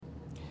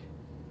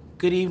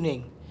Good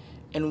evening,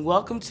 and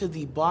welcome to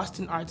the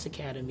Boston Arts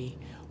Academy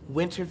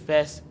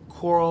Winterfest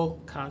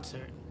Choral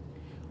Concert.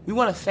 We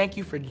want to thank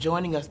you for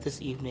joining us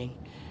this evening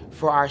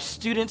for our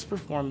students'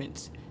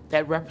 performance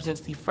that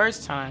represents the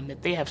first time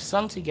that they have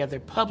sung together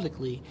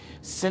publicly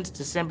since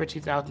December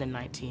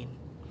 2019.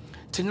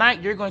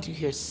 Tonight, you're going to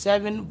hear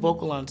 7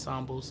 vocal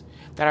ensembles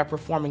that are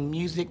performing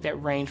music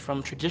that range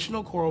from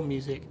traditional choral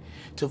music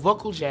to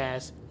vocal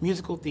jazz,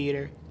 musical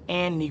theater,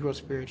 and Negro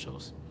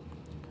spirituals.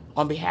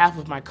 On behalf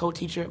of my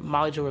co-teacher,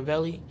 Molly Jo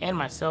Ravelli, and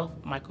myself,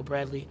 Michael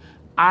Bradley,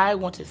 I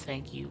want to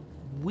thank you,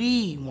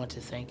 we want to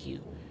thank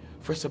you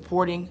for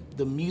supporting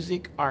the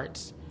music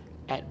arts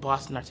at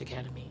Boston Arts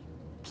Academy.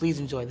 Please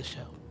enjoy the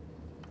show.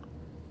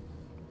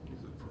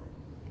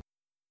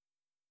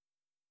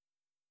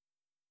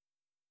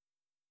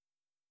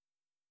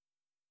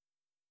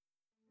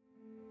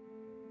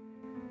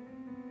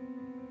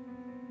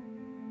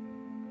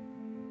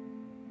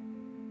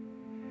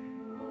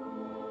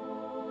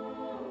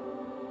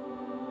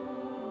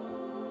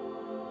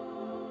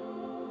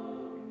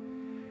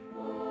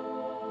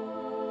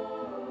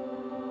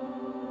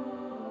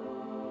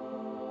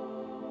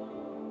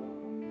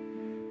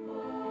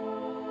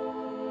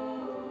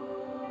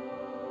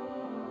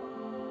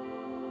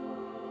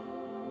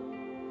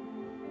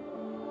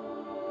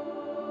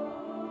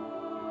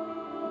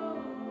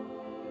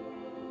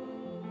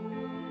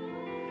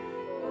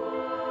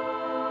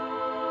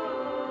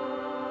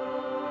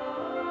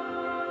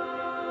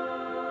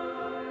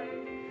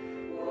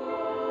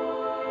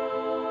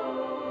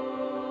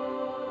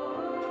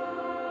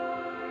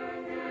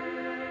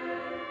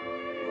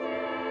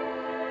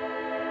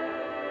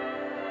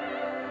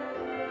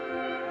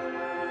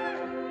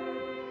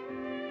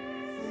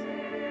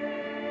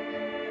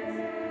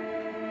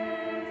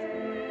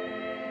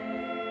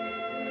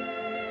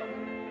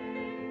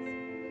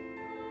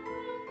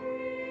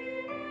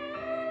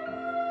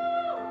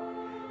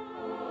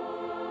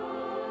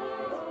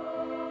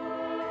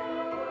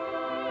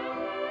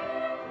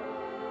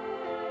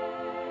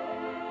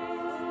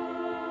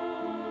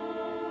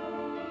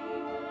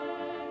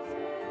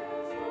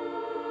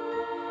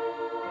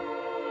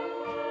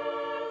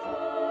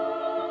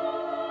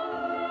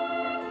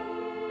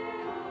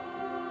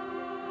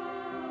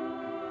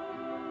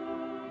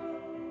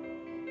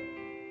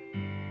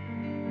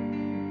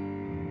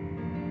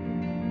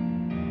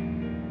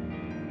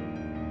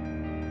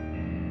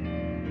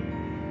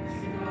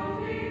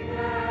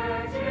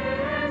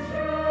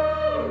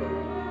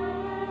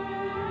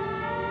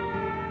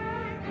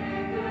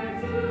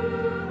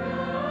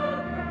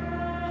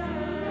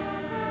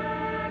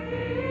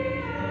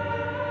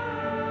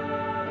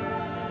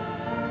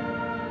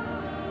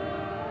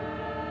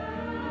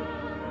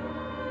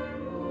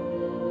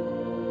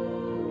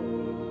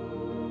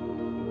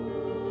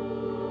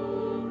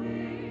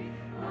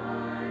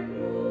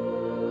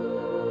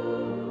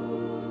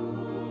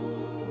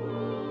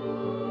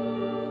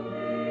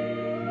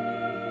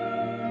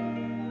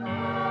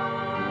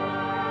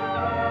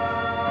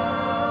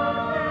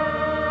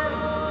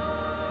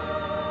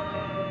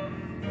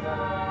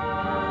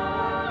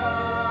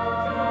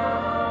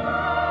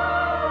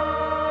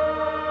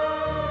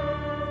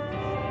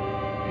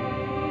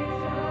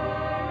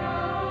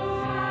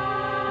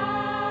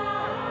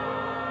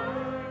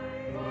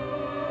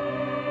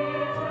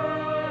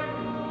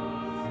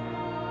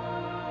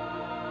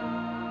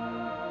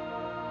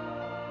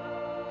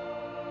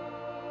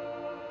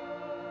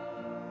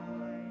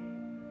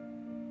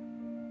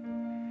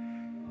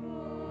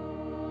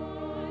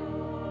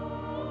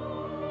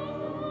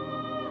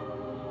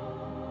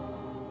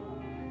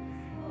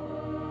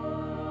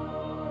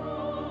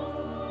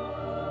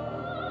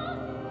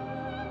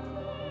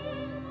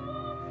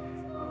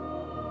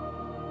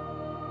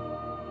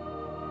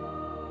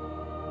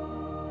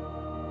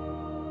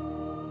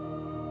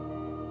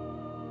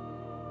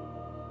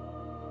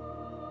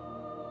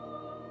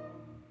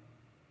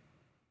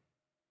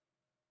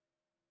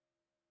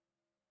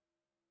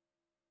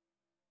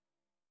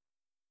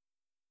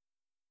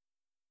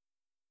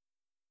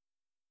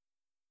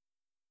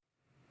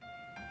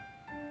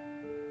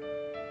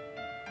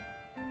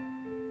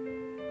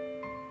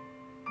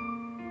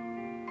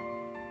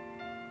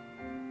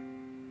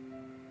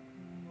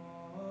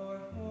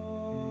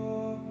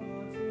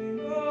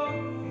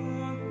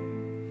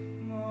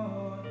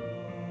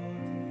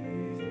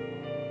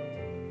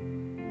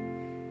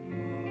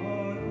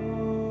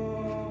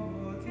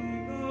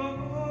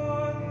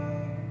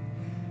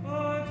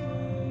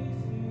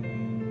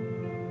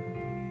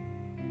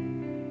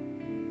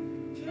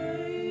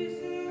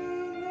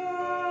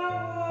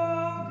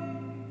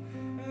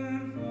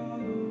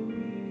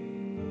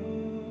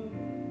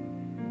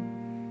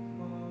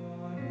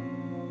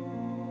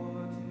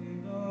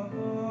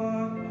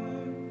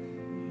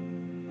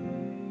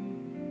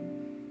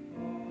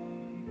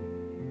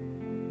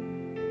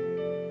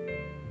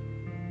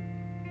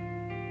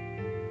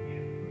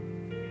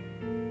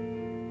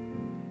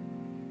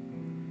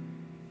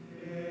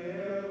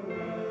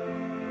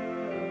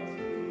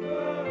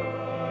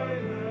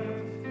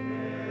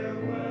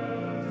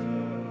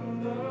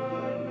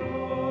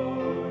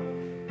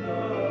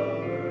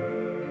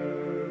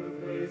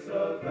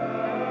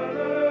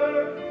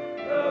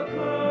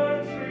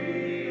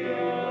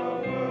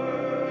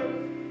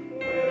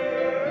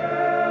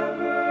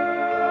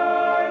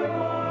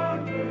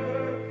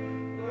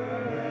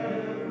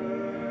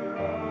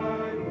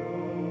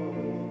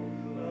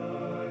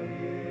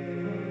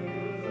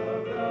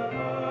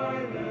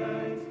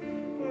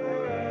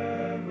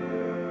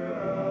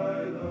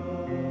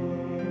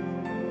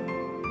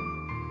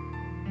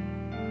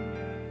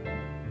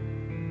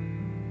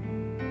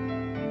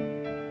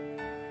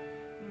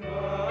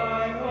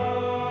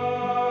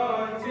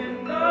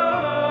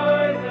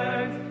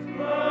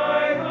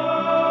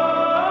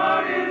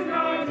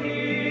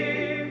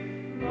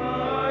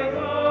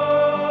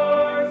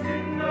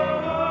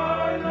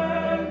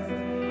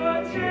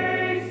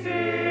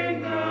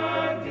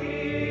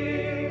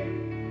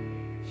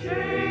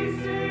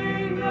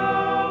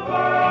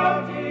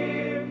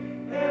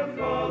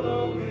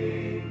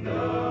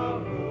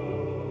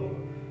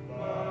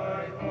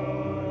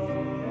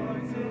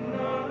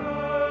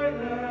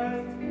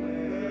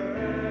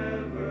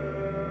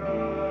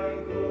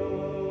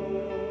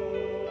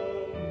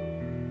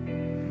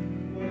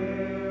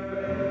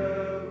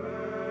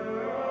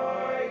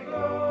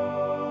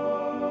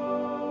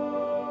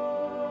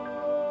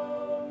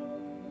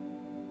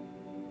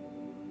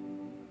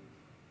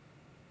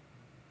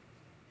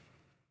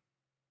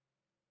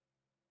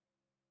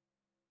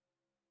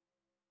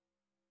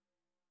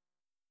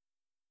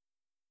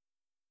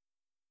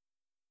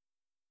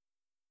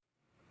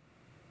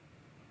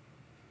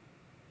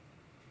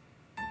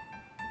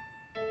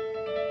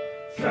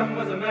 Sam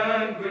was a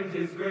man, grinned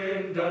his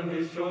grin, done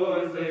his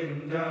chores, laid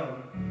him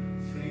down.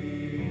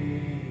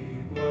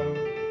 Sleep well.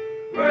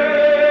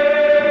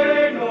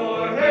 Rain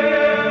or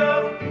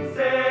hail,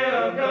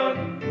 Sam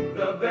done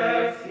the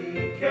best he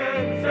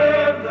can.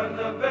 Sam done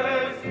the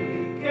best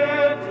he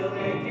can till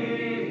they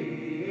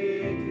get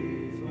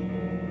his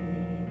home.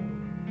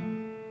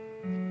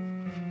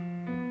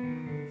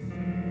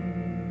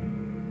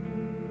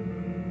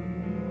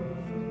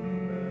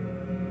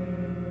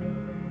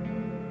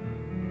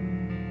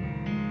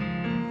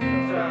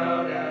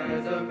 Stout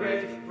as a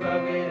bridge,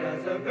 rugged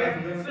as a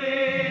bear,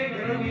 sling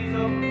and a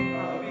weasel,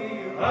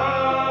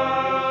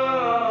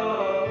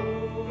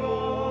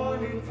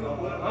 gone into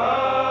a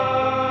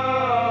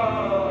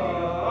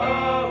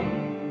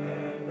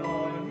and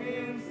on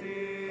him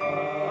sing.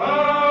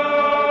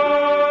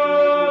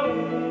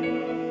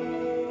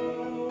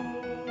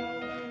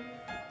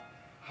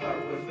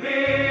 Heart was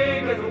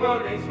big as a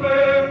worldly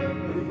square,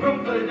 with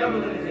room for the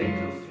devil and his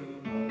angels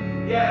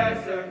too.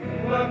 Yes, sir.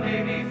 What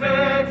may be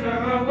better,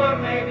 or what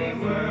may be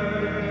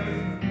worse,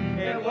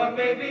 and what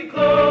may be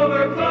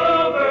clover,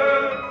 clover,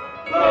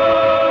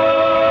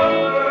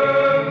 clover,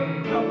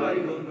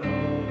 nobody will know.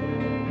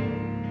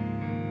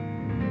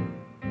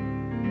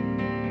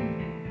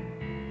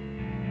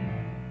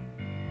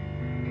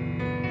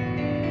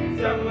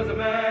 Some was a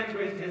man,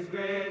 grinned his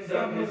grin,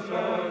 some his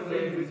chores,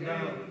 laid his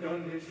down,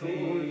 done his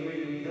chores,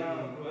 laid him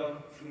down,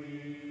 well,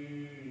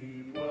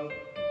 sleep well.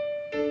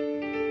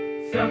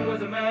 Sam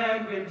was a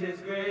man, grinned his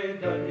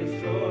grin, done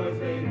his chores,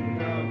 laid him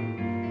down,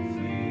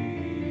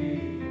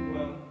 sleep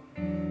well.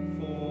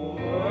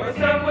 For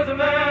Sam was a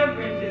man,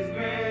 grinned his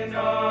grin,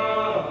 Sam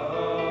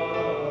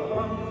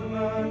was a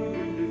man,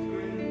 grinned his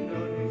grin,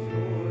 done his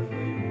chores,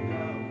 laid him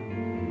down,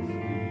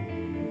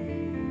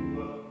 sleep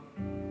well.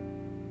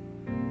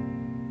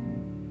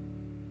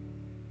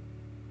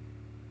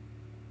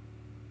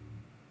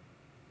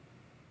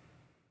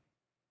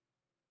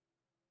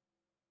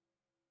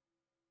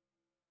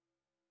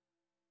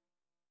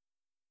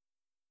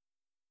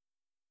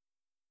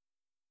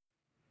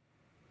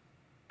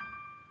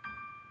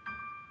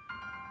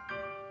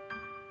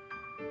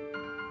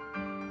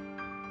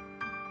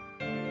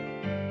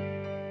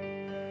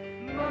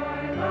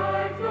 My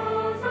life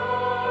flows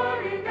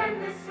on in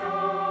endless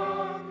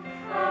song,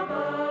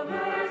 above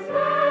earth's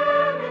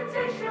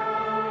lamentation.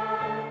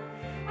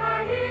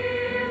 I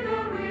hear the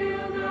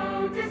real,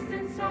 though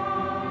distant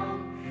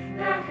song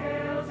that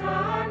hails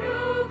a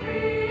new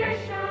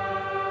creation.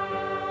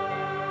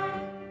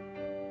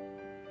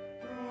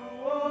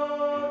 Through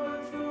all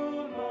the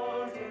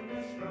tumult and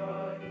the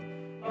strife,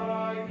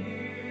 I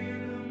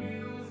hear the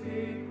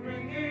music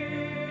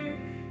ringing.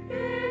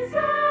 It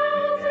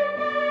sounds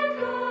an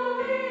echo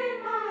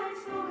in my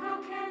soul. How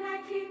can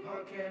I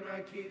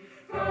keep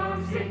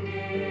from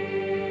singing?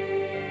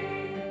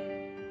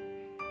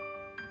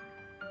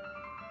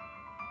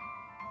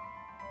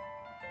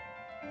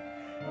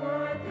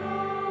 What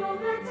though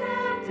the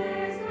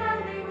tempest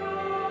loudly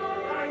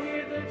rolls? I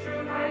hear the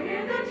truth. I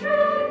hear the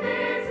truth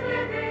is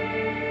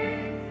living.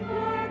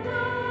 What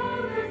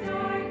though the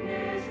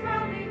darkness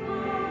round me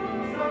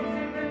glows? Songs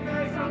in the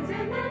night. Songs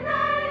in the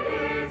night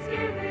it's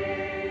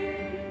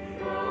giving.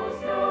 No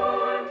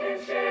storm can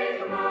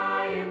shake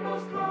my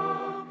inmost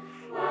calm,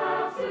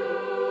 while to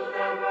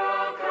that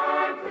rock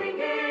I'm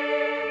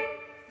clinging.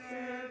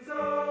 Since I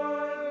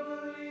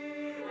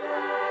believe,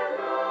 That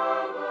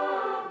love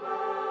of mine.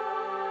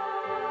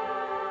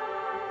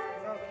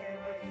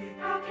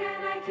 how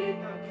can I keep?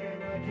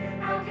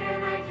 How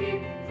can I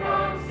keep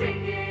from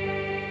singing?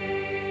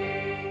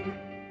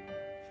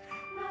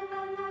 La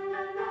la la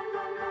la la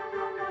la la la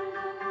la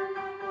la la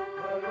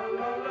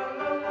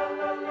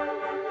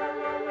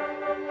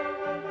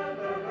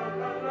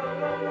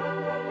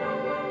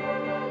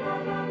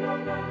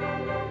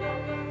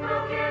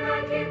How can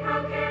I keep?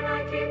 How can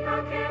I keep?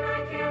 How can I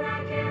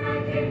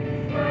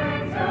keep?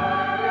 When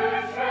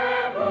sorrows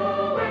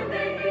tremble, when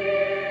they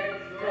hear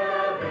the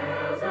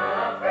bells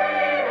of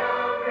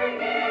freedom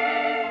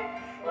ringing,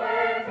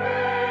 when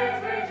friends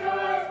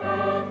rejoice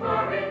both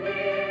far and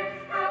near,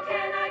 how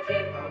can I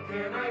keep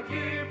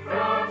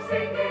from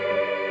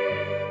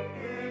singing?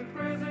 In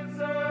prison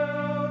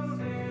cells,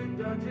 in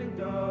dungeon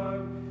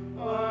dark,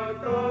 our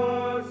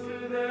thoughts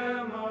to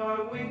them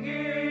are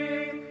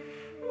winging.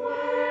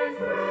 When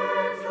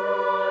friends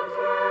hold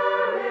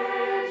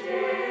courage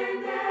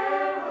in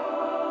their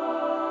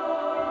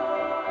hearts,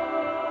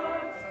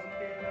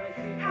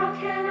 how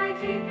can I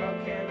keep?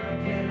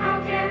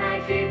 How can I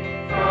keep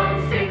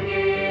from singing?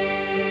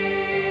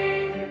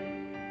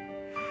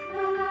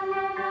 La la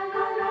la la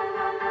la la la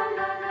la la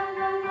la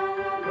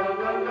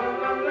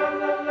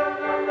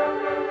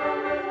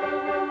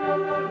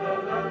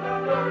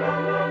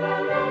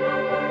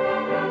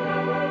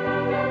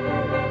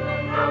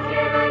How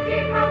can I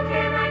keep? How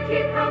can I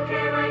keep? How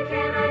can I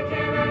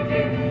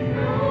keep?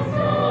 No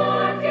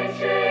storm can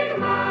shake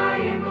my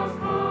inmost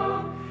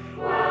calm,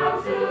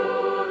 while to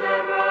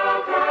that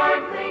rock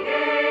I'm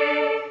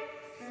clinging.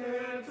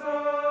 Since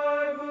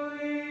I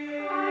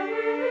believe, I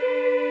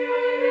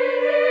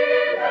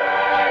believe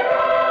that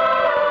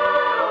God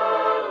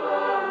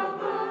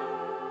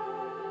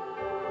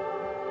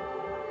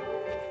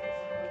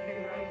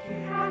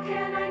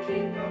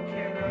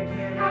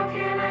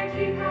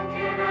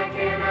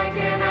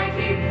can I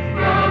keep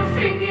from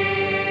singing?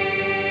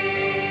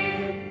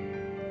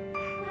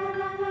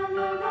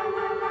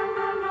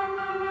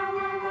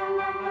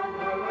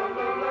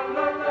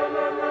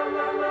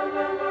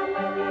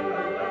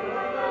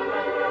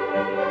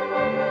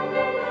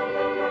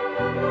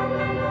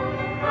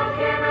 How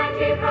can I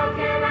keep, how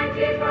can I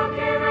keep, how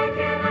can I,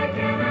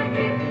 can I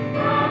keep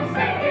from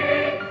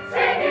singing,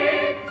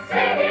 singing,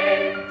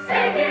 singing,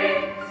 singing,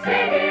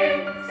 singing,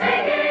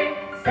 singing,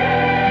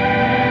 singing?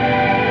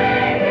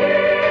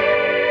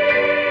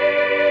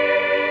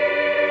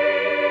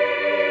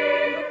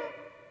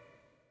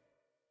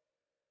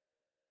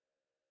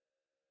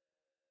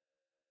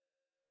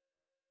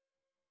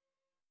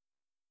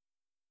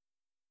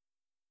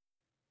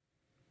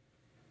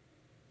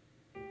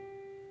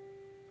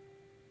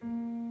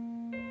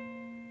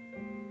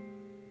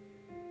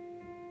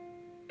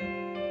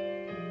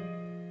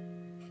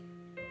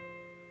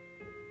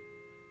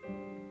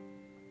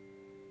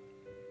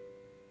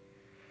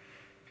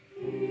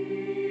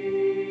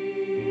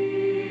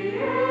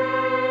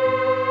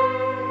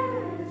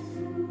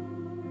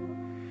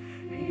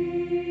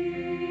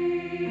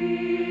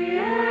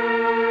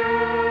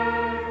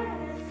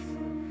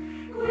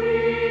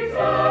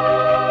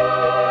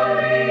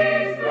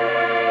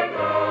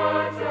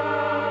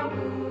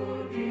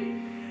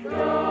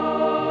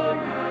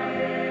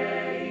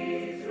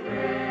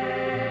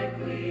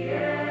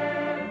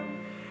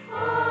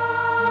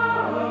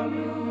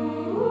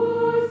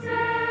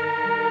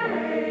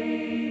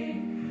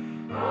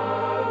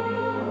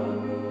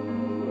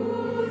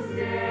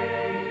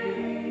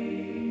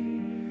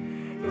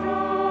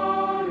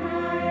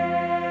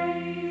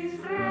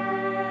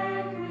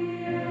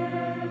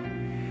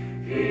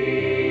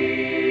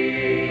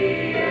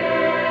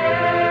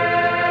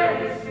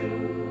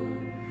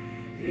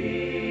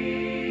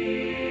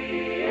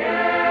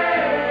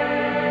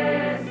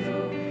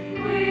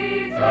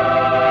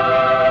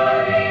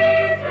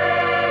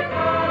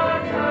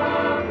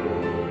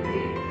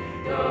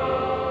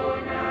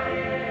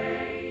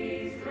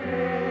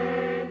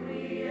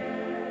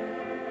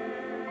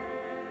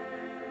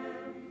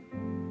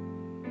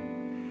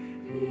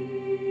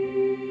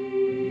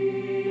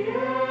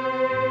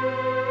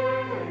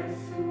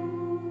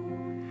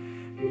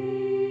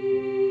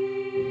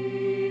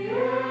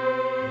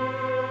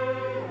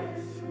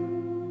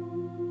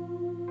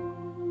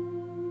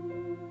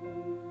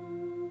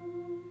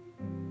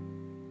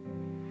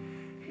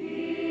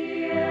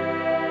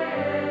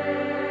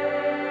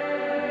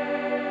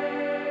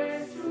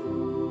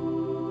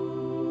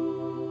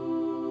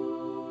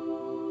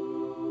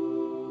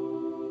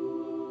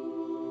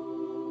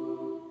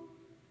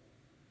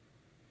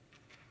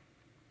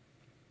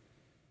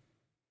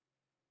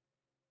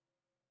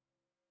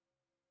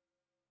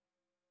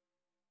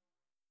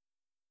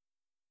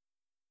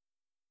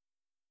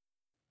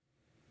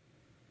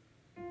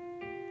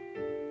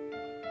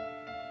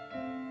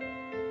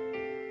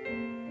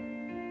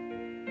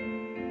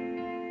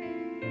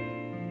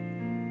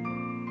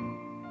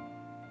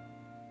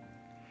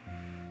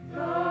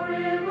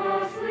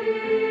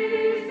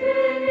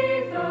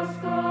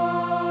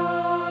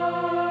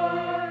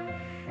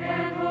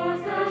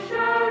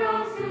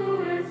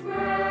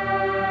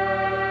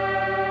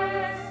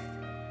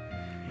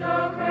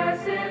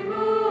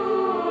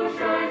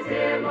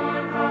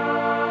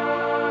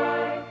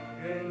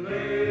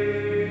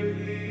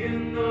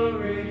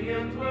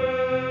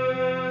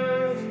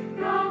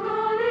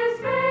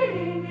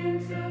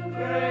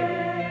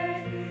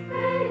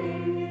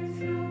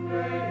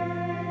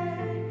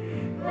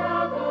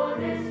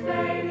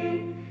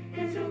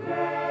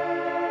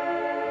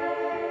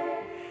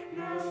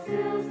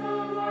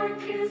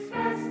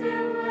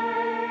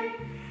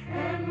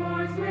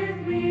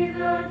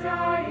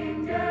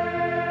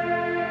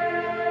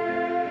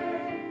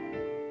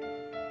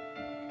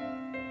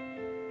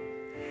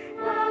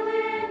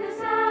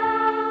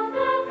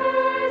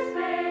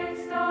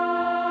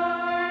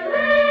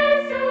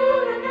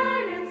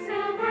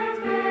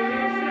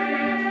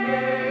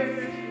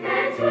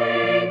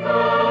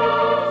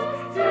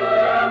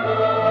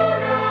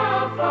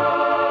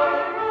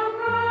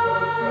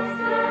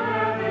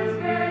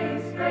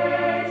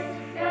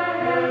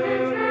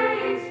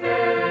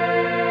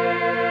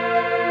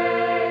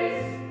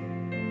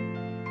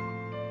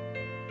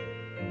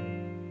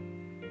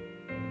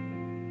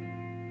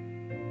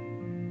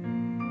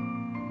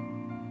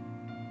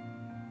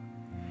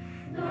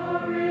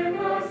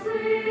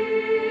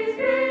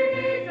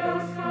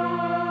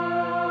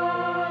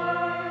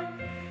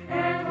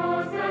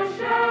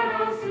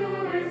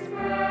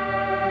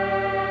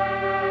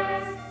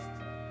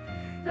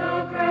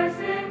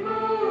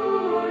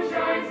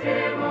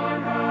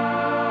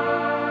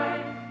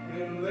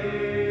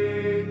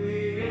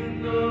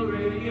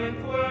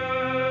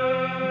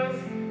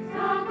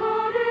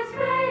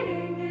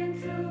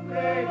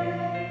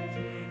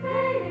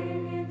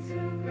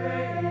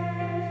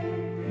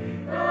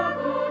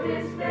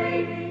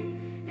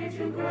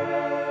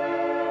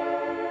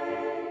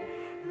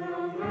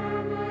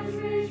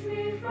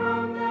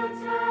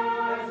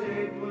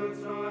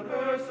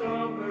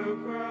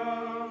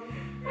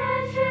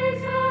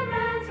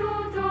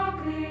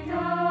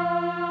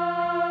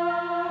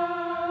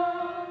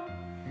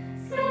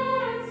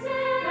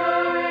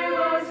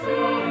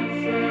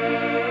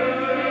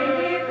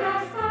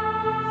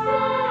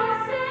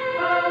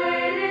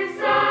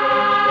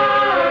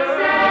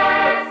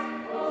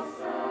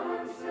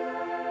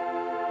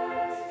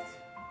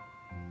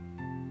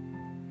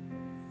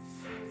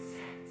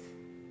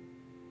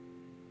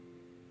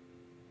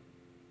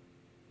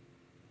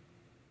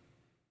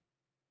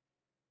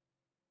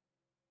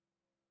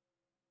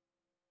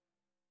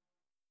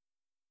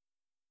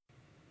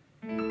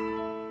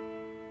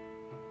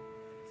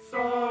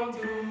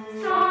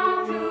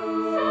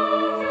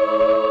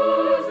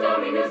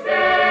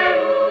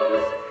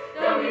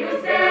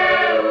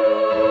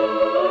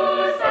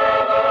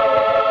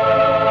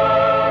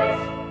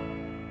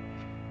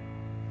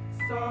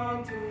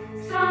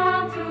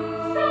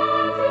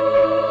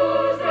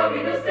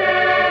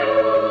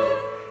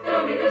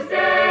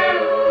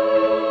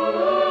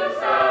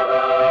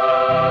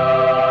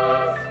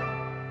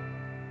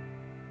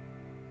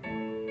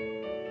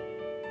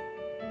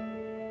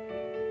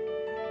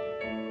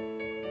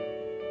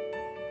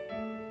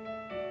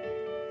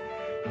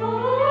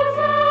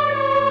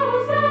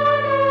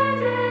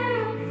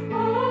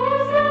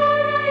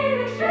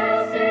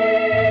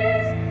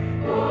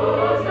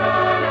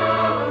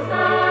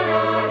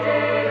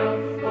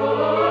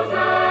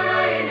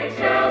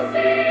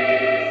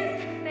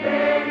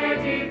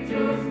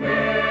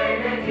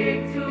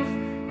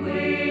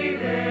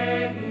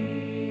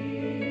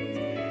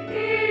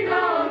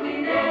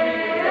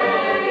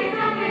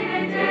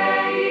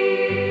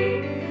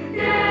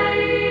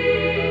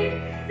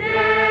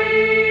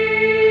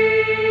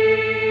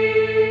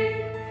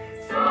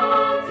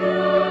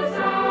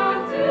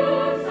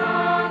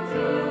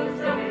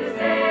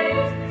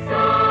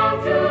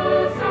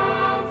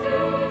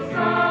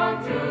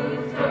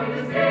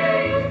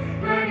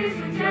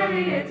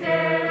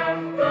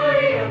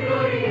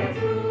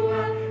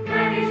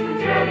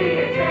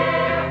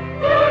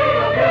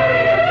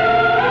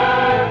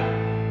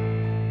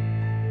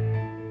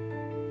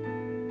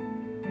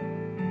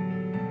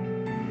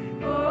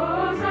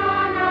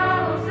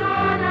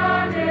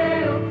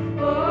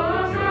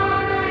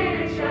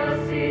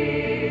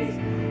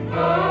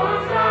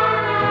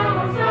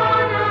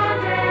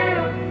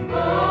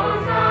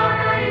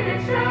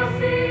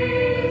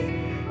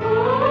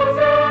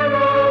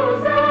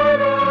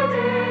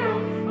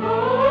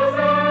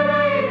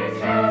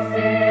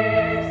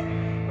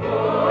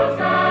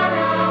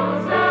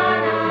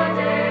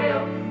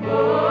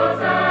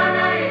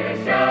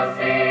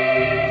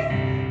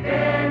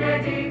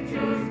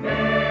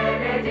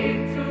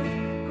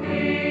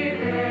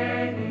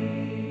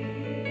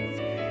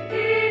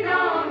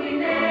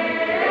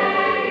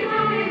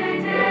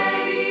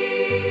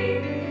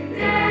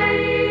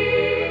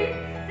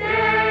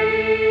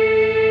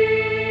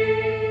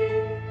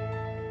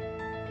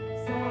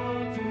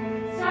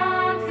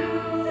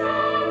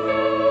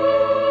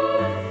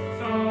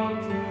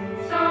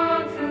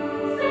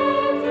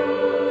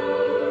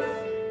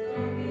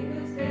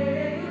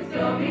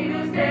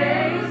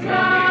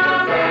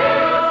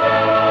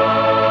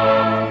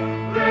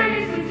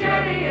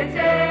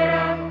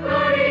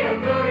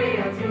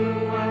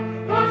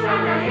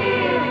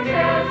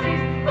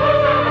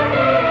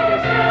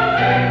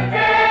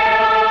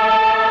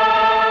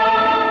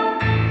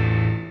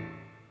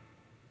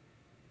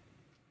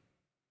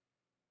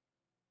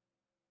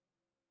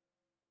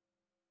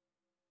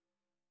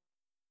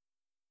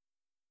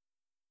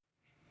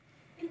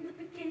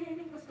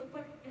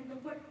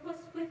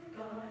 with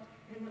God,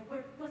 and the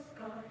Word was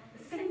God.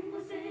 The same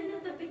was in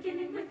the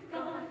beginning with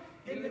God.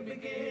 In the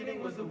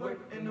beginning was the Word,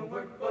 and the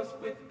Word was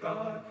with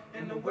God,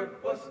 and the Word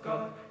was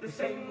God. The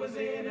same was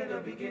in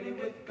the beginning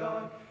with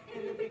God.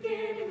 In the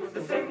beginning was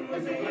The same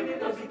was in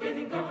the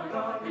beginning with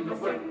God, and the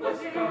Word was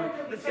God.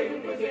 The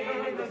same was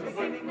in the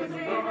beginning with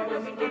God,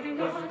 and the Word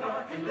was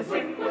God. The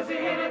same was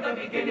in the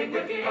beginning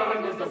with God,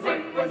 and the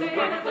Word was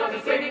God.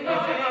 The same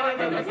was in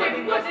the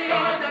beginning with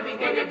God, and the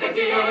beginning with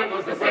God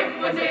was the same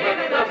was in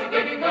the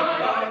beginning with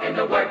God, and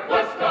the Word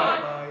was God.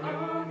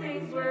 all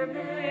things were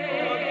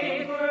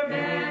made,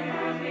 that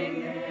have been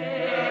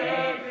made.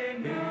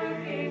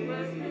 Nothing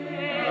was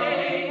made,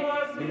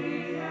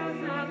 He has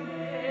not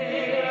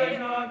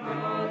made.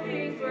 All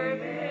things were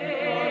made,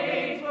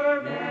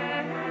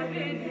 that have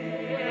been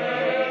made.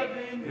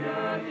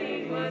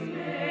 Nothing was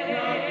made,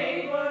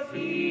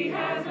 He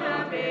has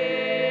not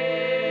made.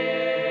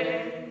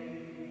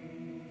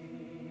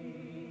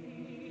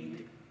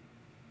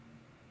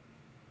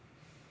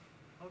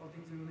 All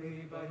things are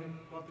made by Him,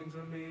 all things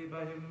are made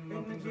by Him,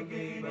 all things are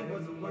made by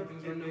Him, all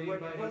things are made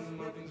by Him,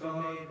 all things are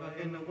made by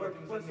Him, the Word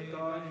was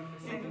God,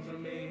 all things are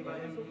made by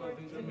Him, all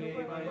things are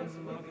made by Him,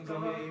 all things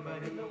are made by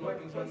Him, the Word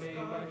was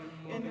God,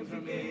 all things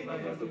are made by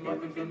Him, all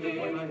things are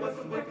made by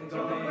Him, all things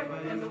are made by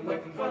Him, the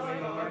Word was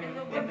God,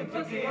 in the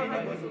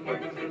beginning was the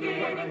Word, in the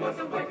beginning was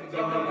the Word,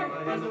 God,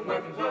 and the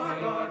Word was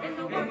God, in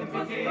the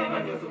beginning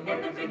was the Word,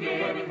 in the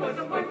beginning was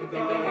the Word,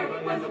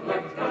 God, was the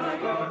Word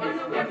God,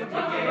 in the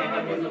beginning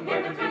was the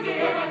Word, in the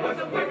beginning was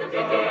the Word, the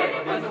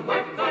beginning was the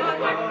Word God,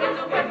 and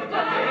the Word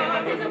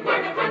God, in the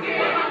beginning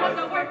was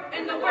the Word,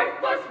 and the Word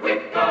was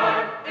with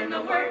God, and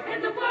the Word,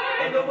 and the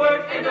Word, and the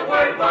Word, and the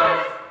Word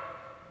was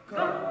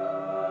God.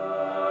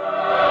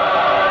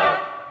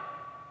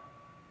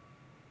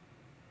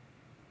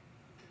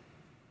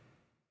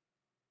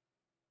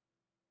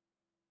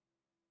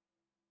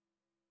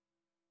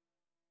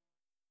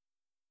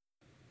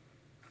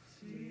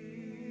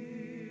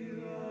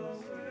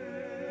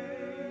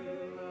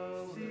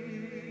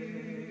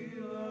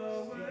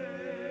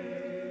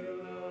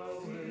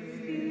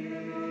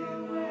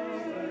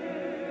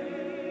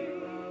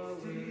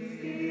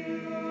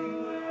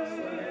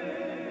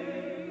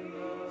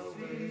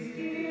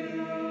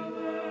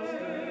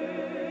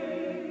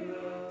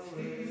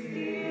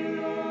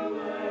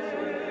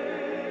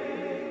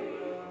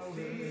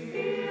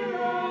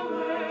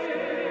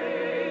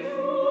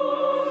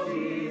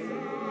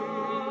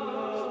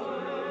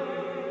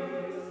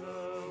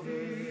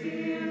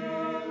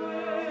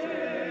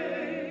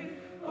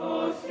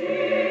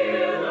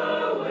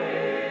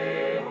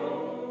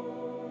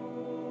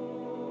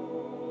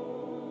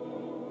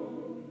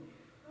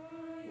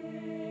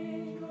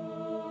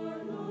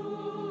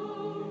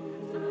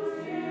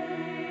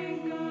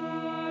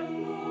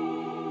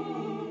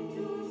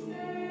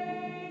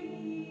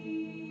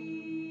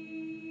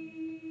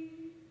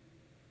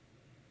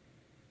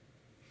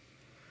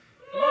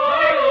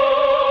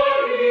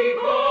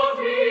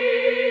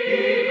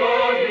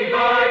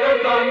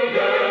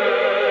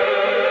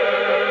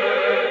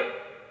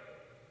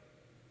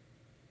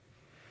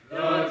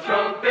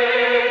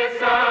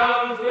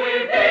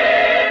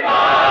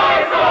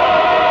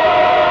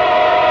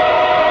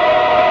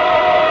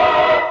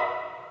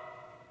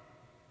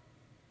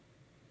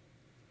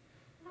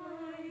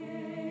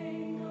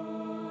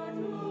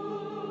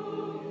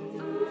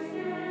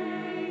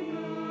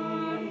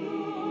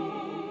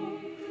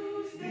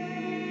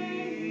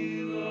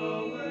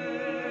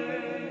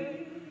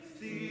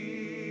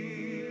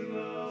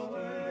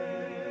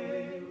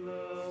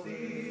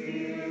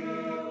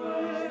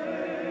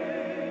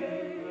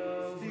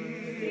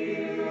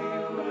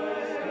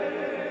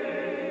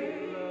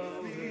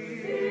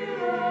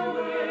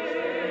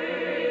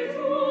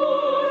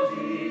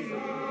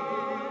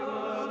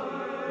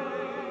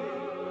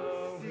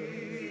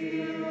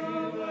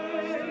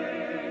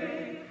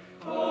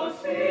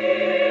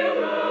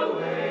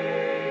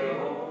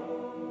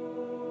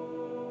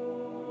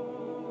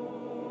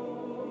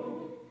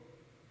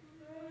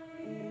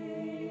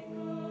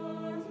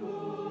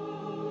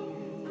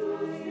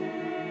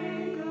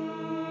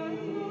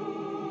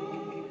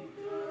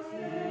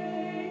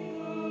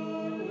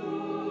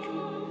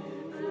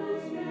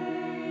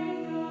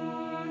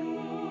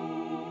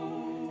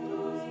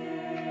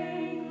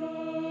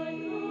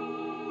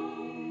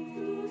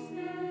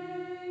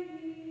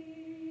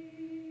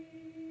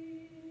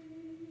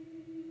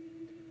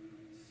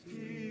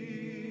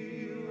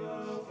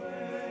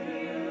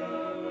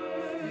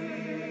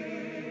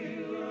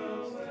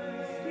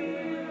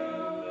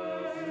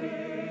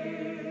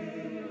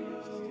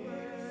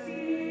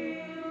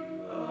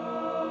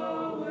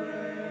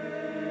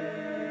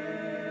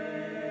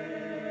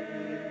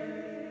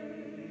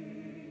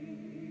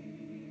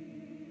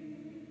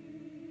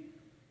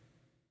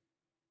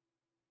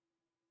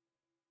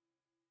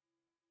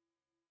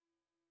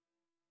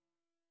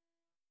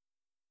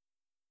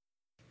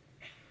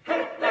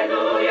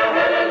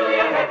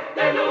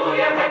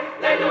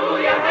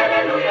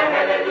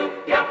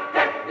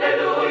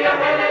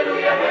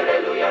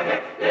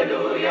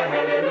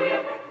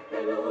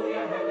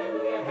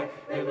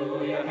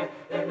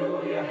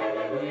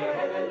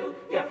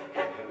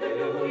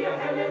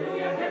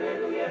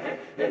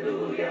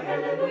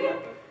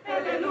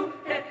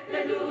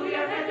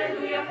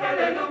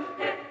 Hallelujah.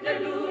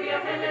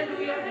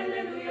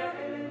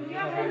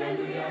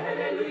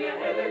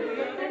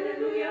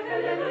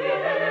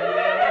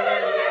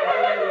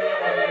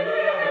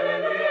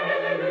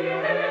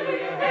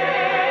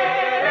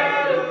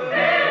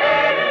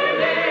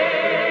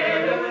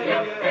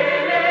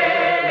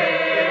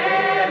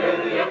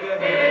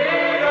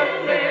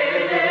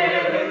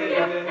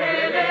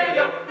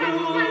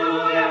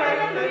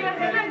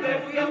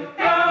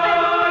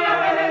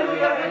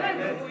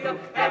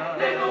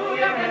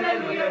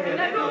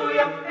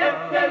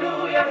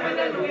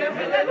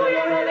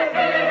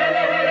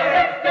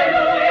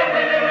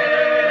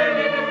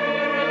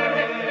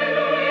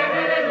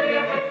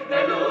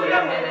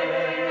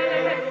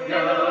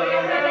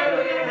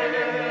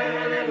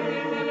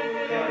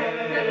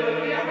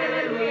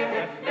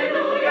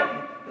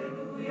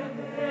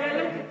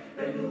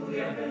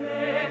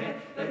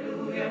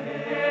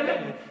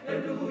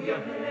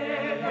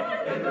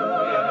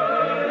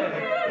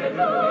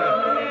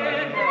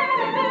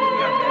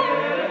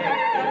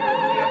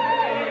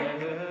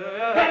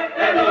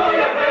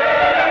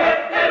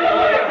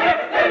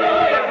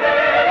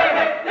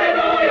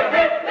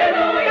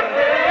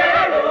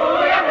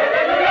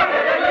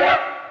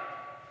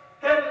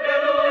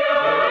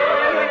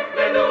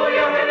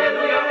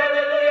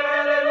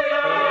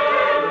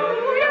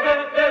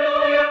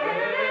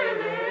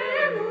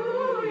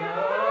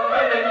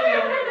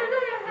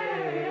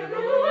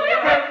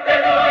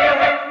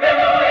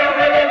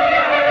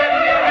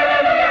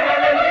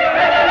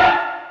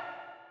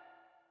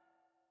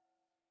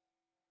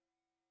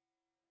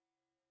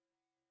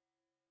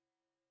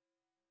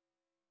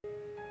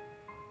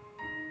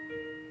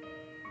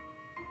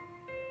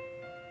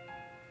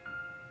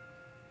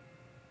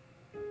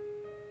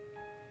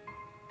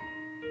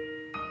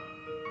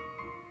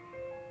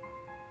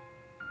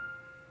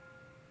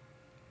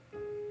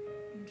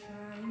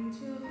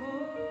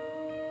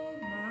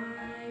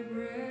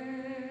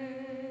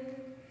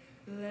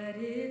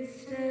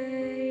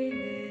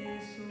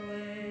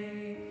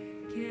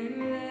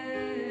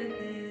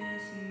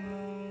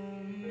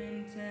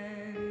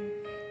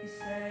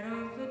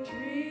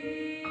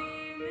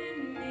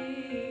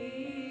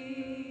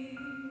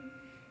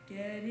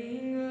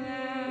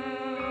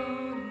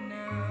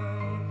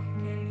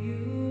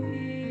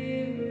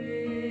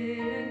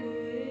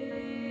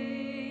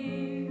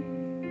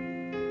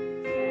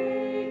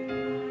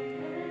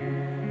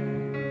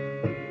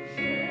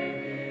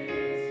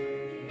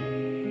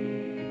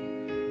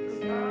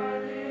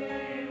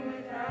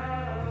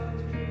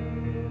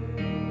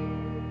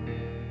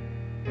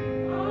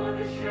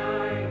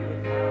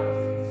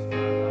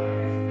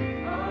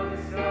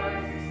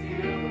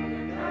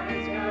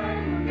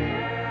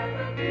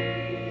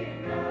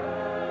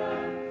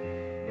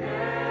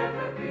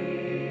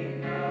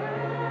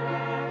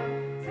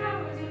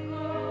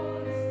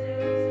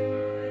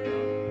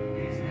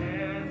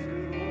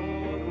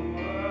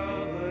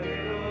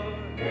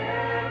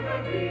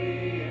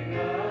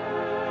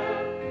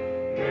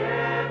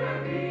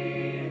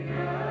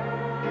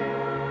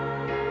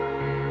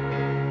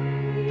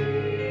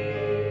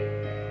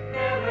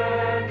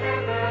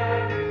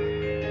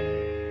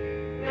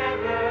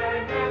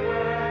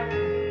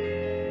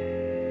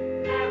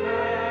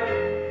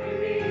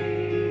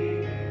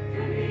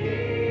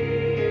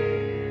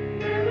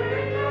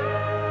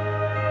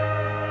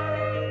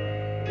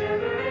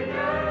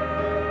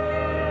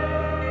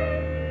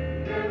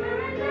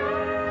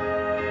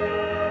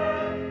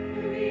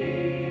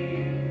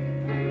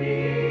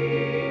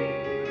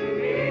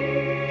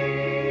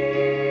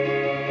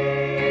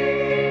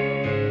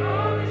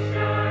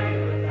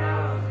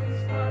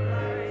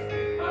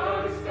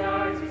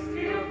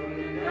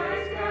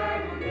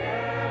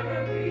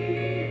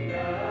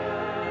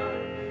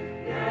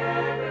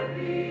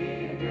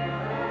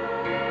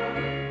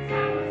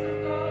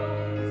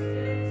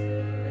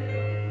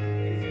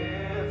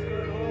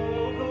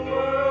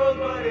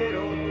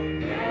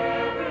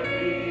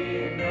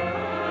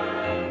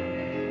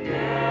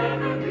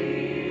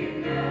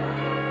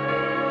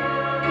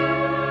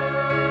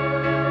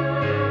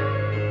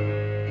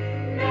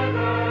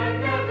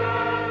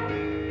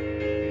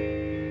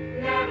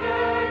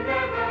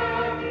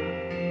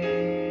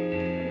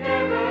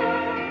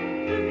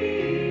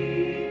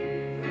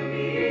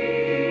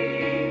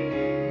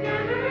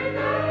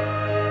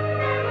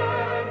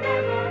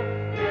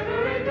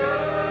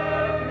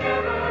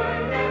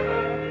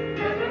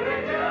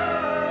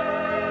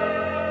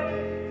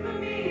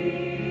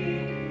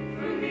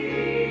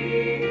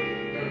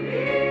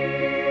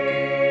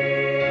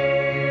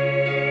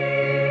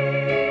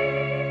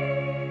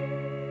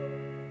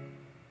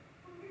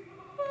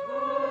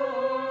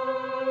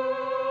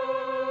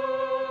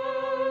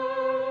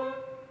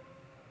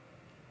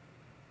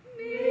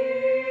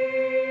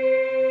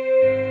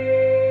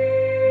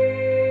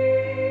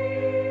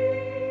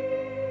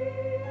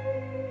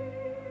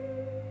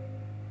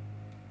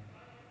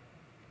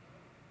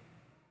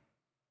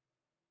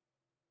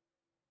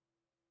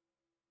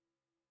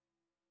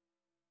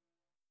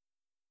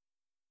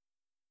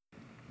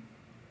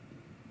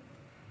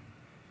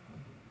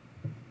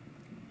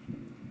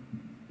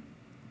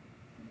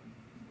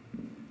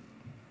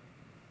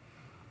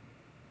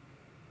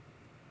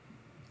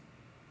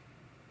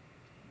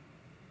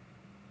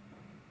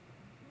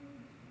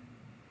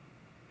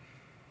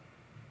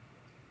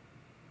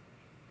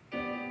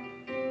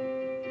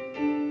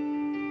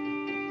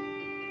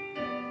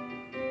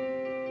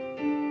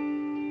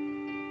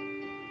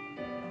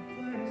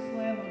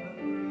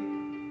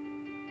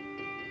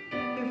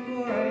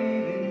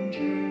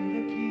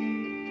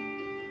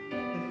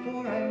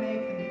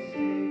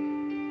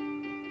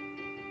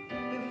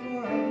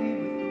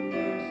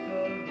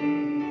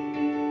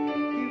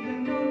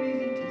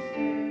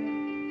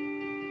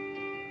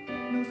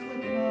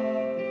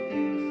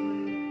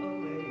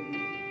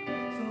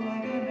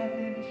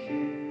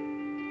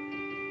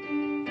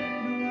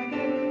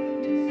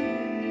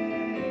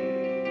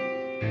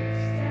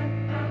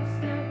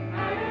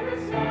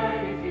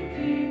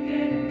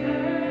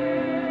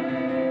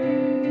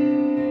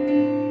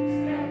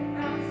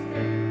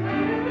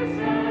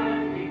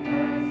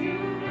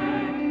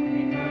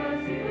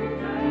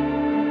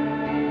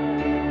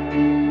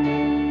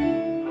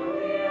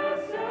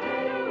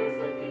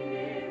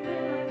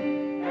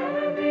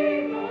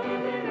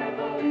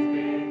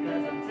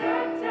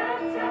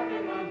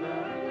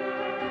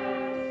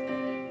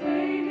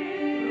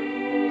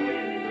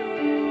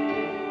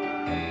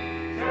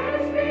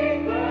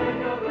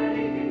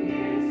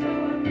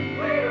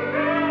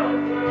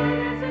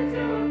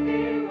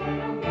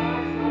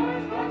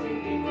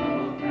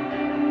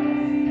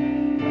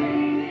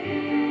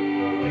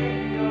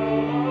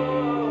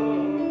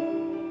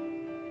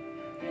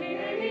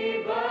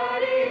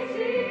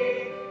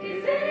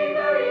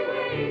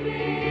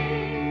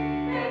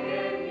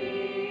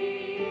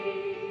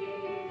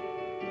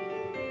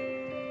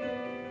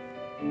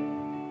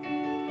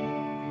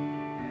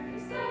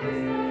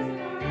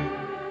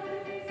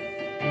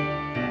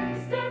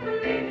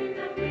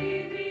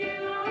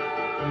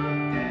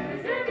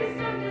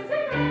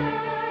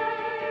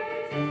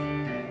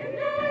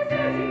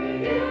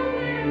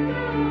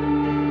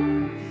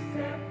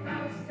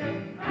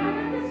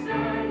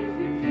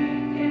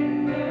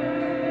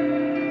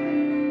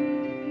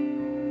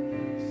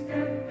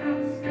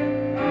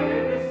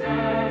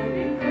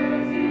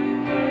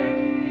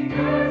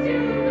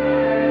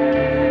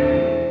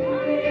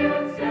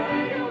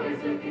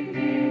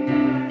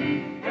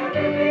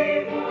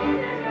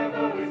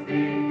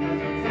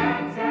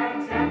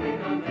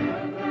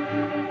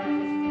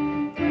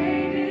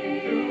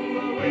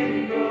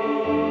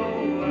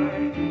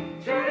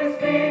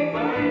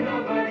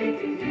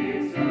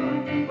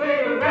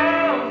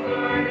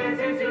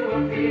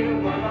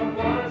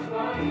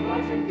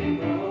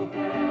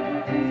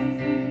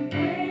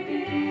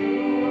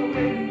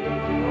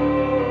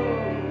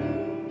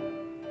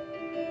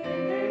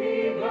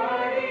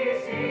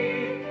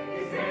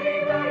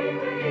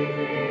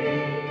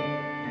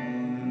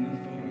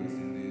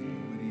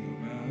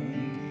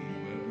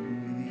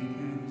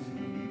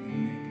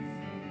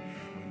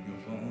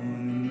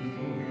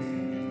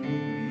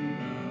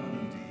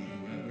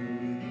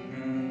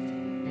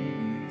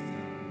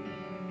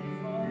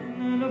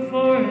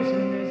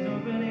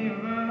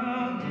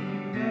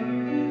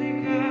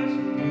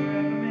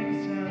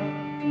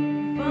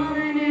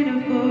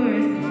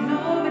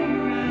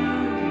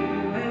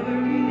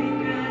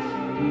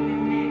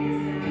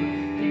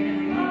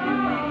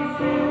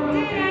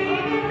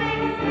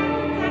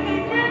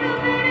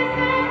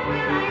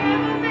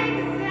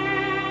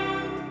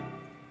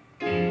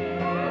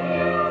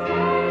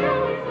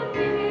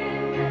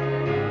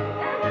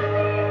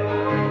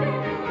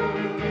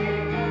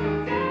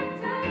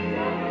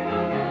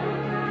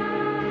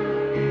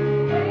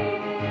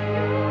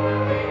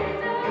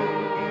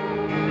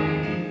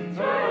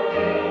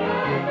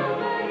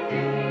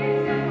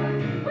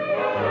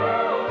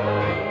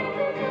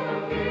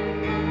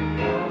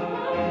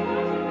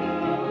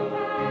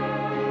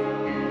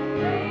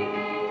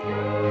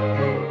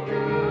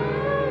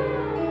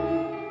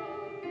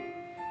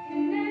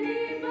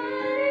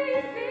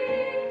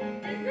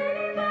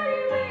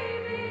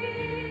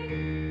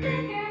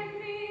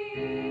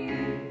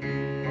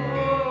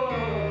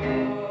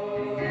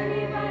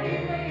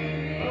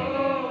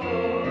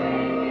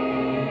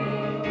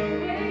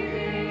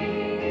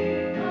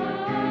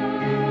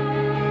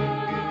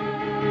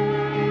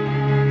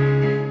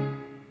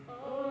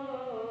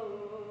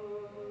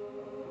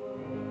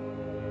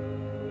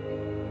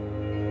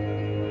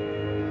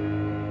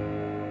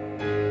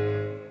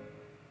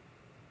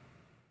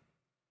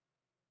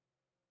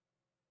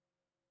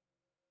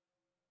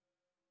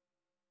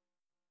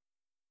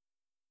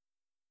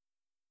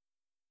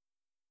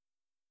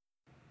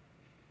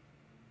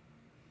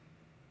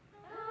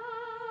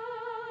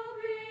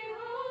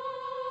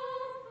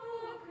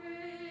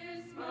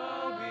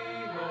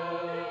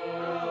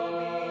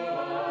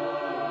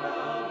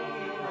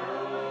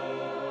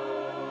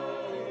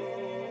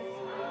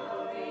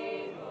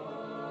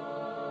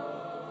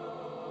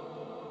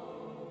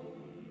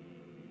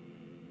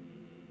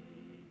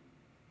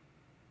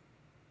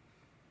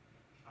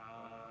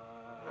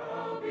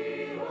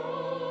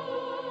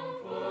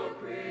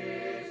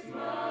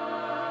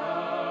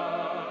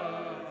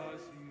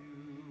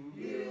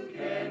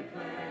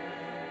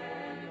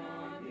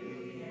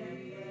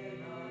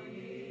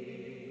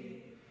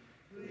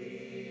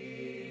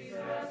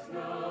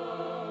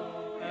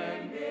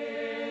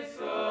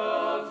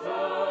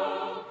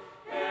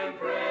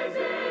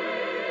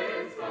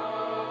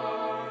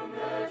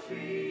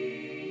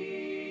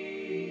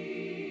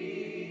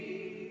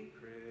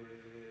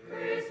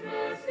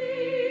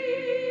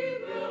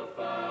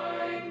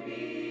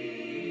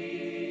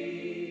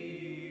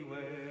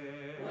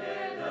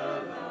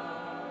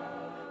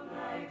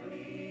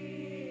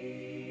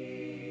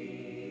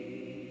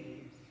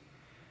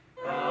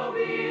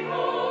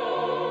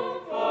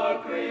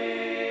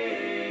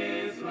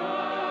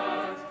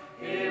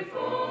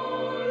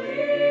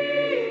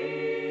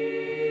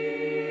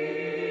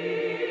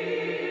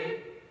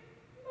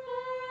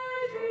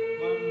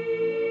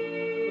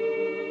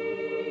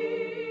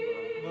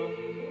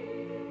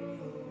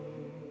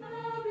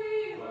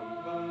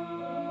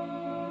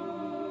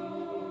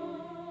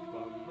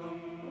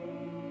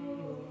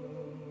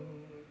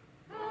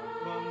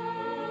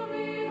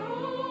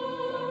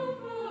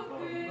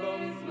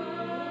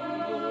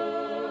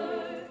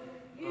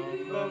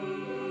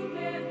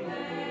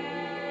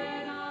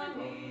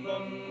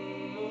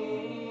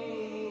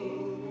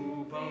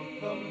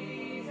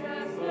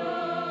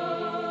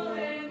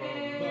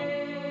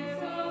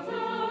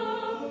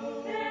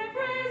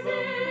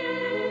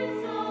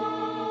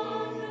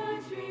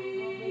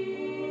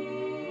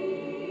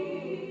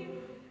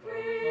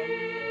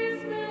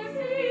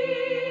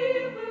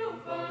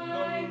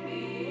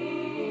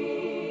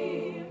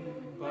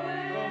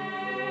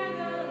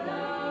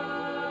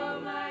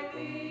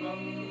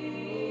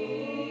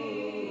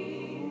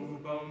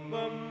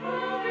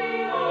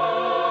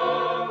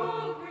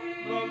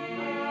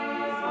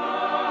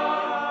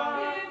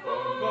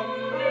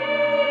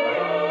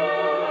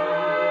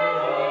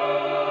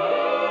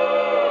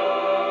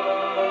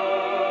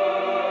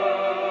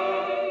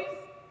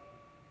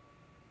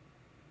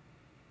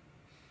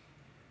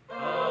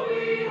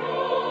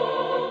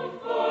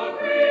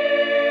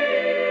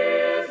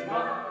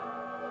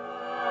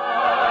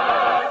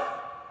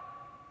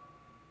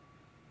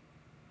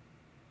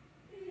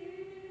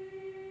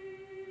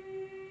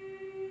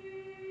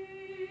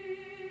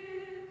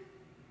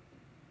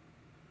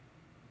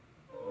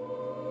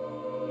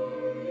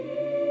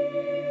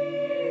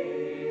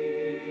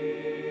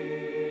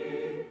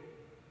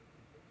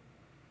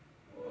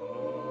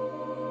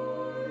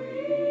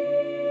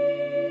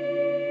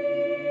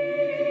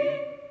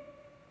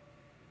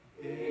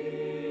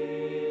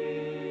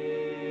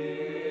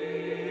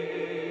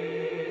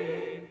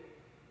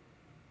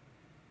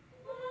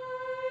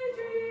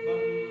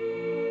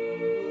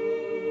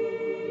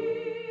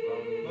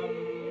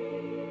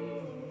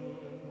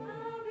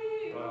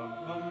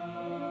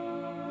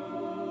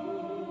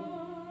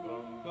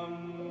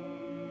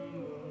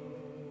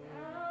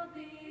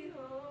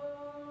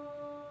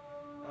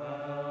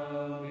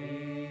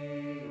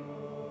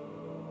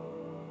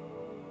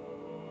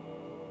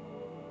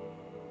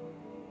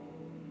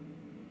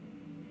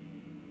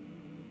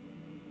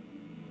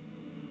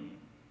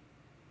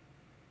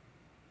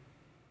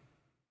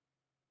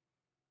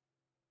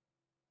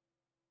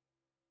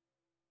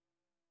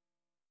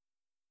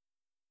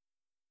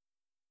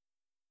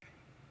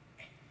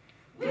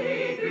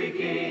 We three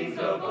kings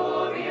of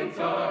Orient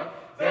are,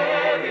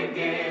 bearing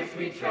gifts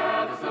we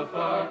travel so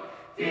far.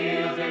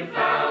 Fields and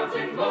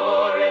fountain,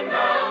 moor and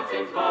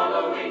mountain,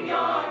 following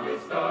yonder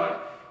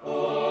star.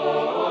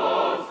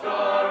 Oh,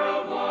 star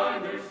of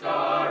wonder,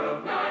 star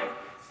of night,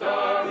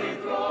 star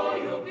with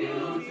royal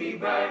beauty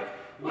bright,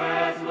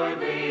 westward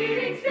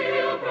leading,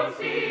 still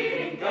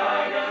proceeding,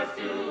 guide us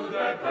to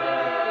thy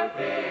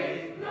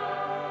perfect light.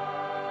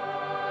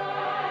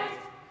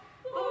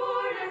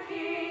 Born a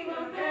king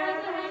on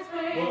Bethlehem's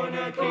plain, Born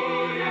a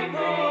king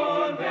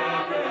on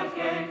Bethlehem's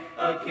plain,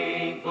 a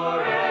king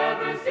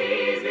forever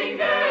ceasing,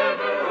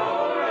 never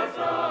o'er us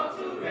all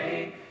to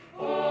reign.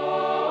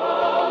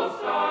 Oh,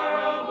 star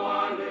of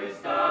wonder,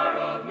 star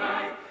of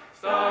night,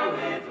 star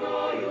with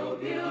royal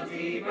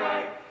beauty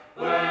bright,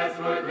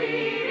 westward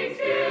leading,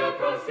 still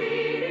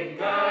proceeding,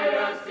 guide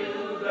us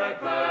to thy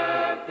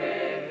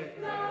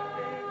perfect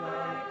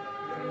light.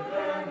 Through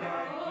the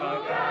night,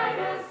 oh, guide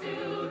us to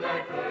thy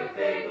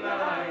perfect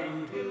light.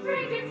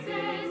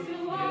 frankincense to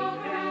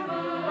offer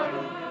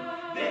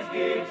above. This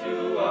gift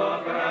to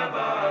offer have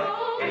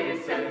I, and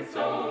 7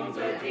 stones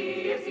a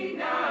deity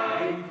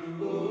nigh.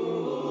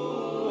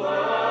 Ooh,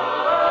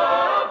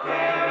 oh,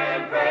 prayer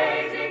and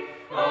praising,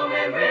 all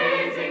men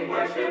raising,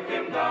 worship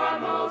him,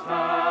 God most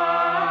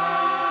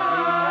high.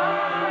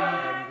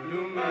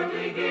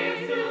 Monthly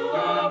gifts to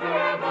offer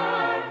have I,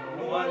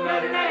 one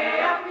man,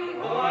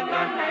 one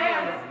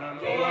man,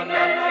 one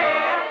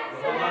man,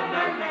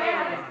 one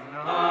man.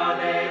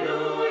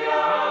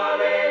 Hallelujah,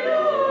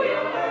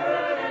 hallelujah,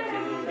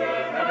 to the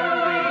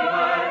heavenly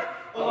light.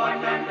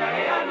 One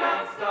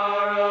and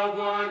star of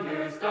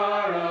wonder,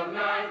 star of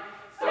night,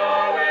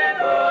 star with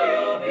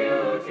royal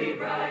beauty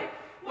bright,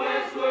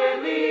 westward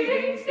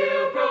leading,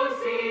 still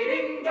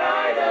proceeding,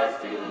 guide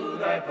us to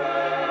thy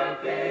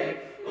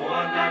perfect.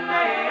 One and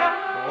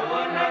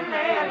one and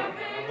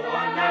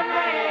one and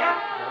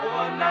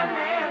one and one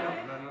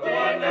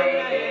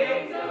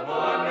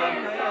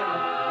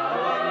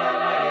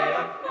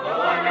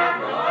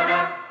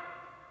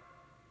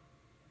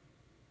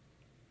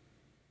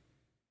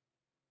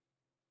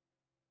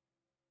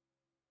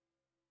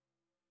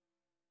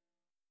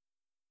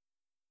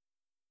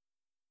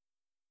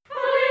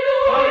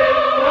Hallelujah,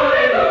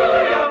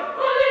 hallelujah,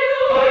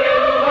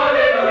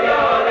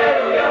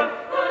 hallelujah.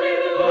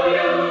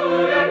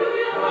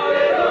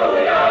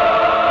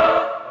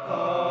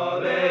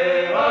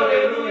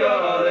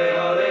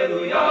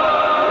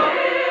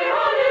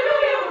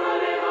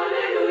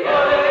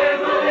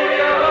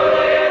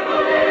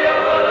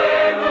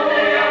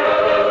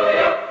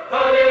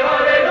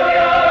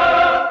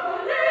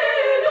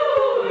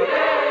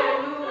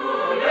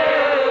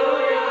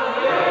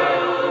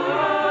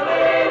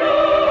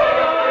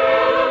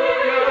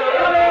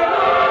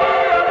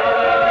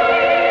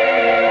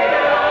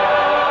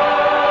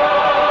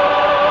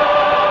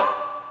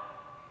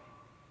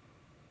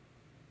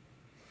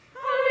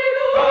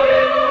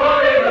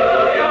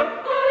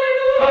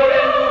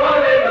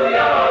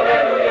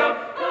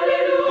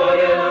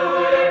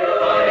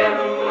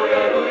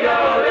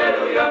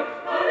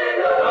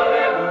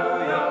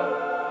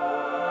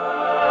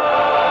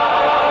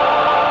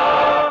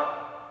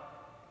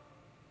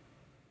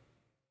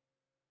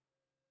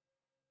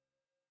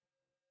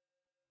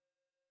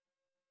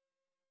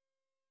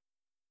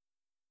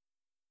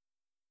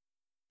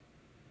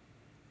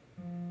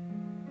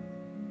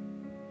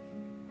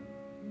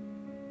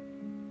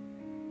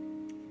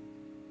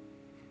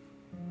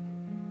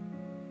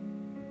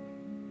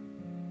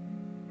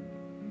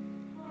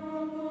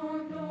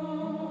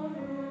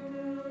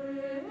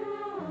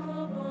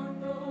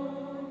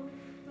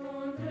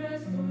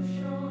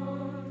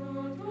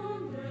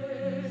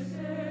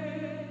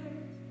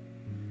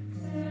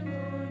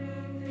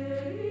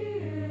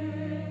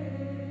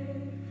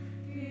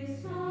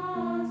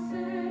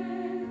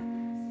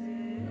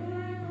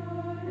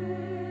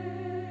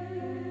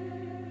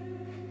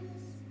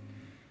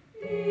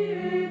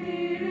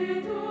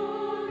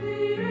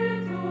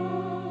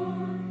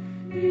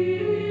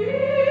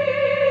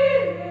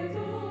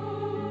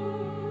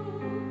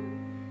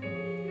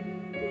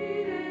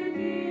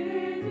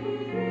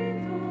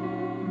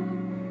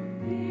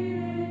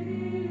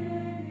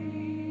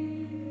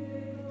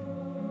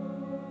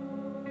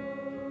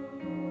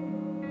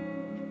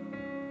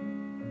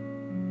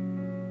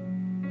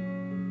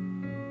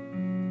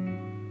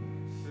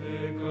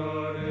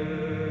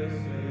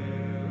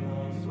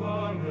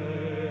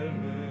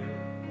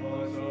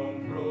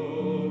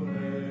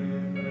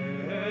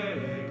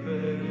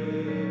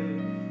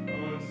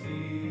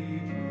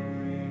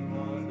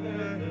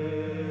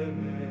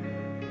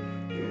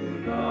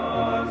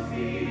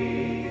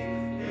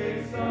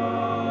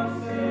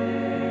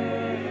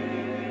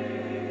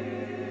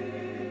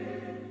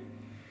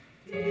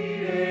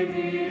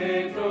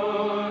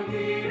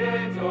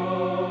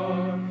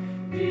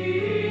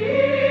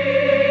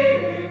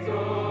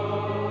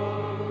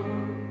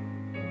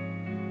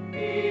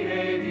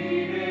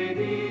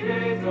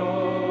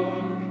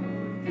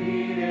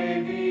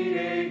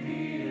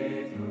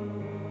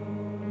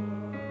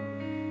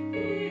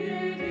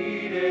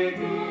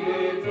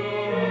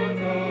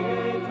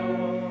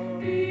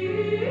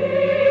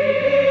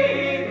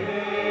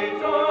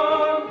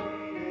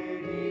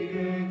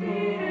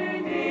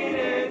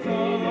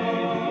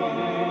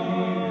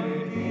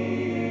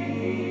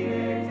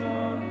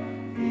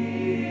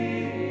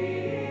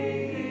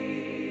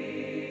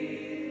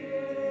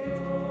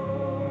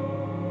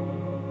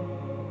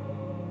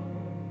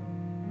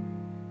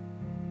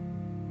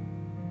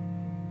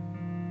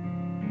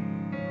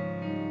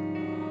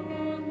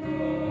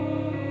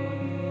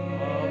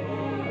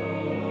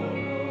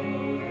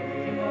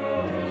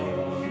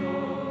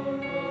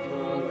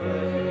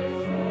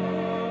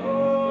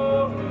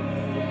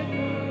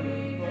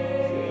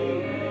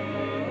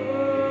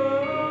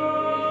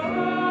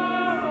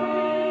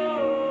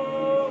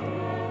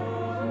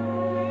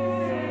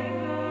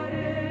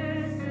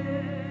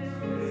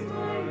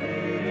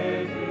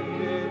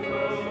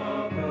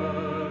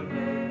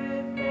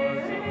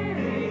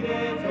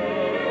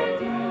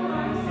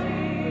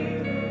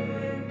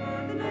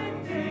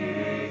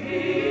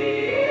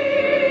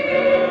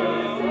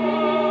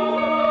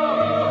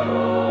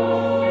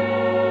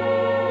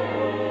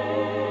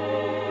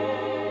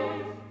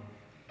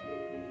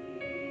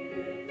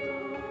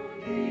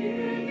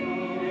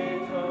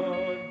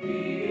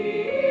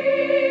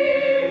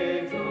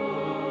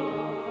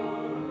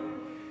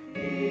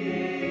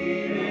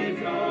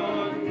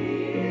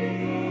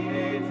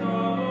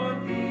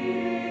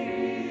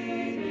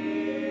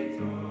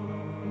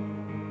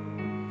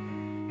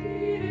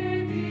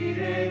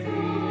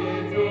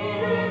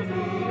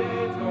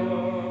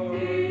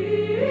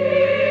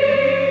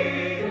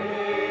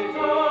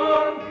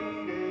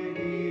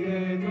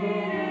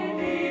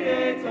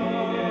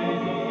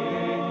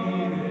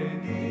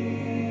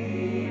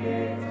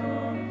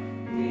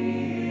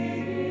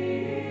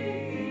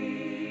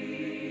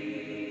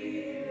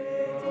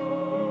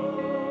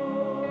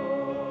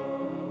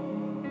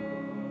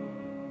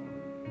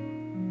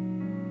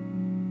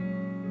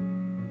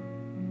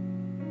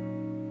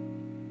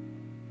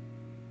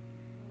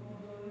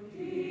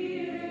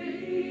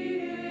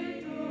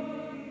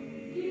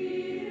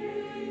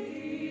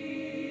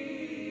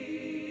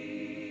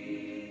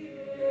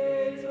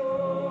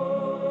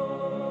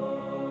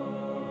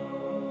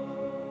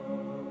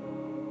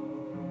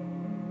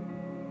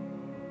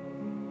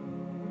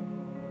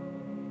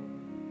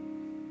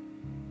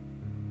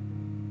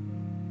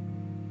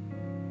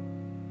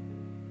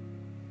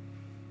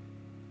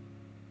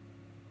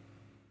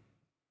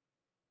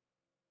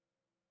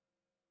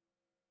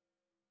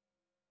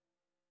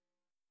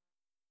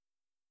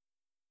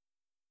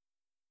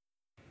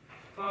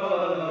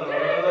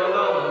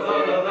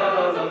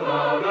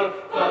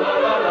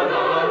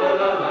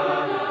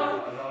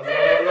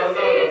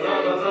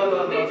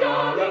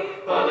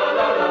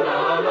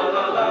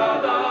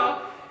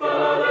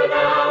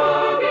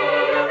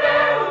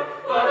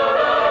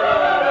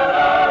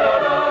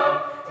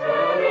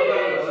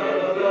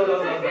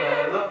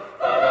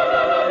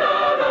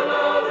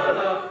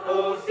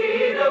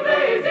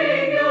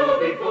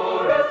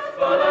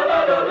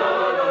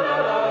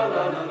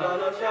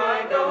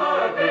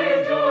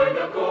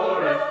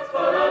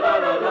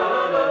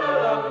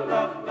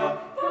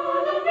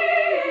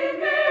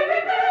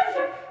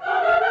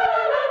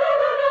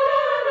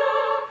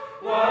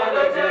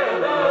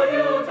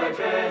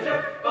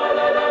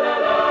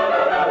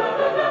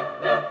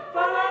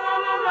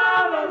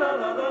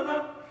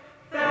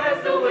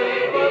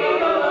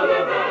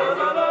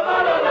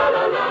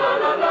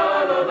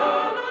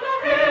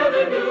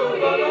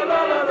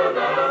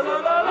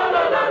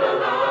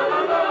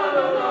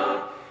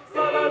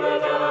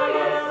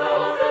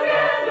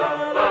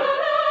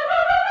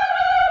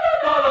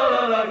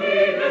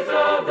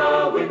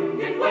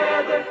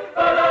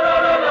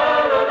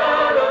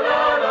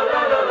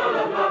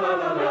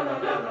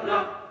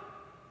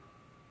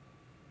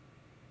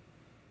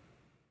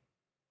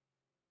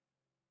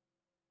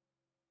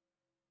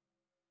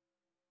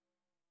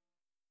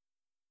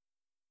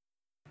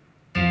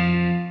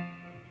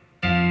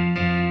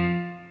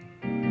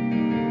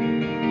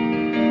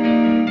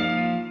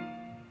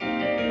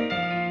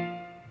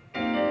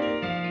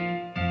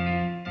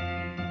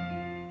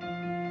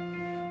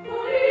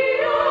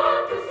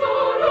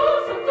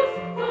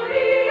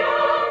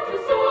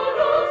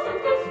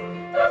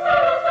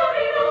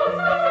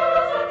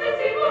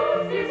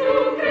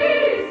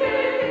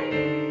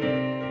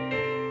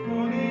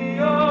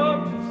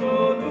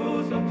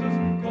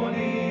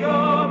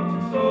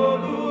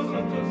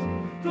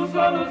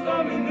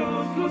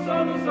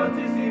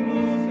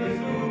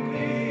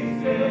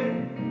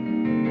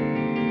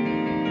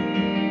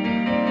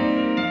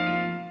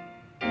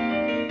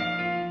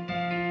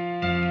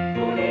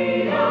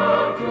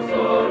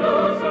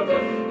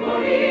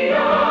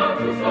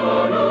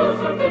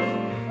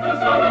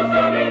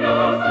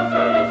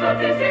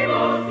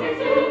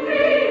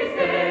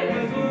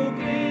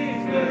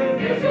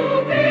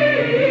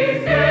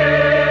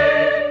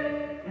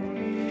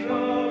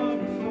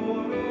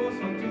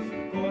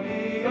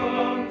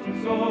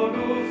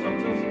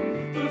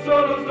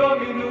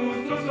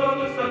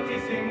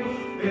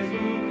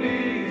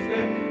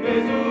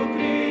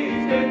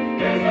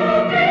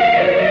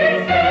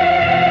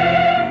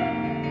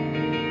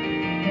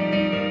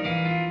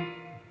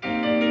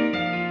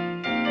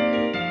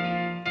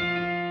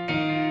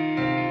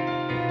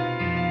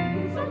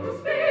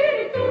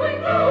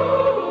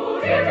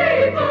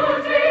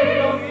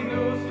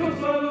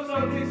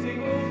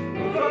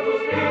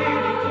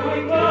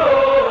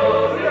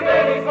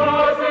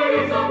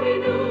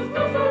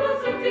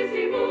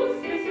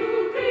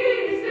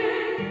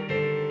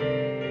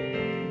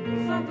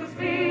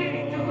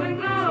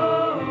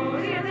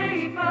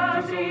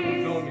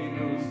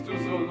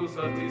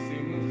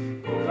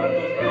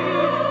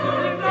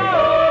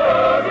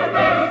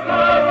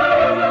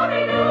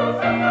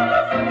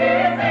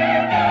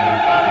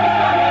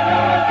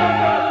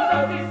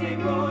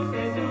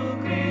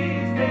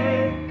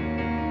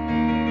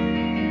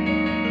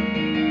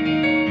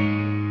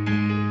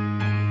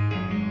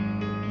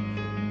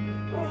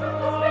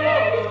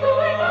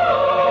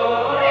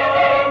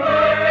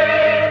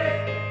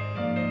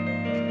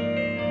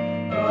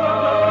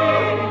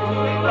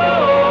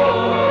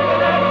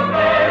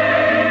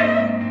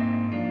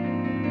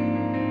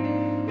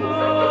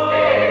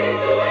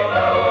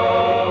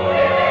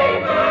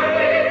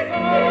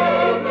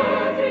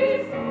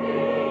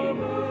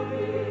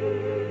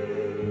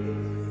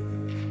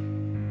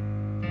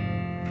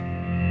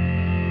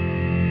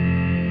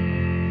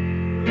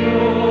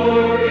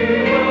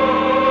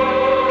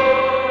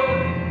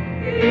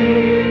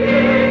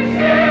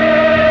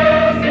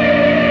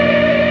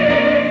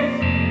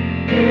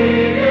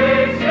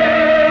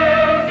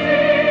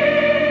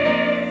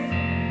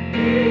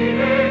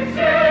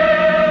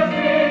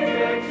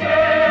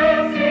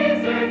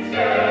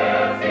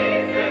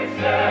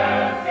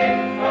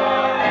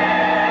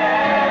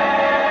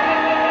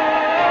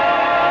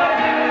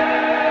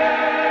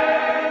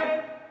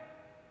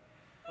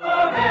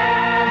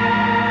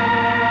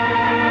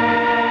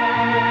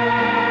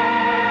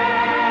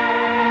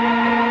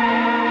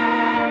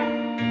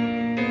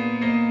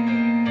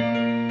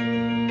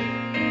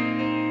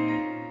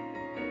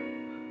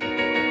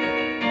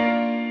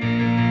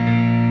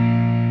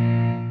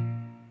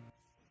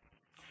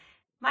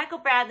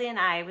 Bradley and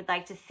I would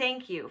like to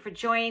thank you for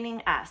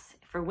joining us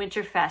for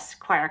Winterfest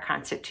Choir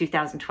Concert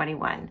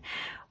 2021.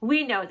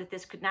 We know that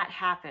this could not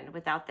happen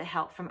without the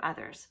help from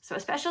others. So a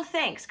special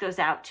thanks goes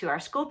out to our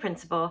school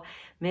principal,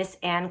 Miss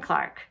Ann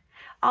Clark.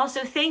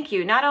 Also, thank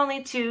you not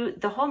only to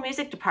the whole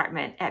music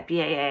department at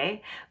BAA,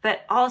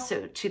 but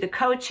also to the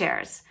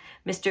co-chairs,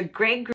 Mr. Greg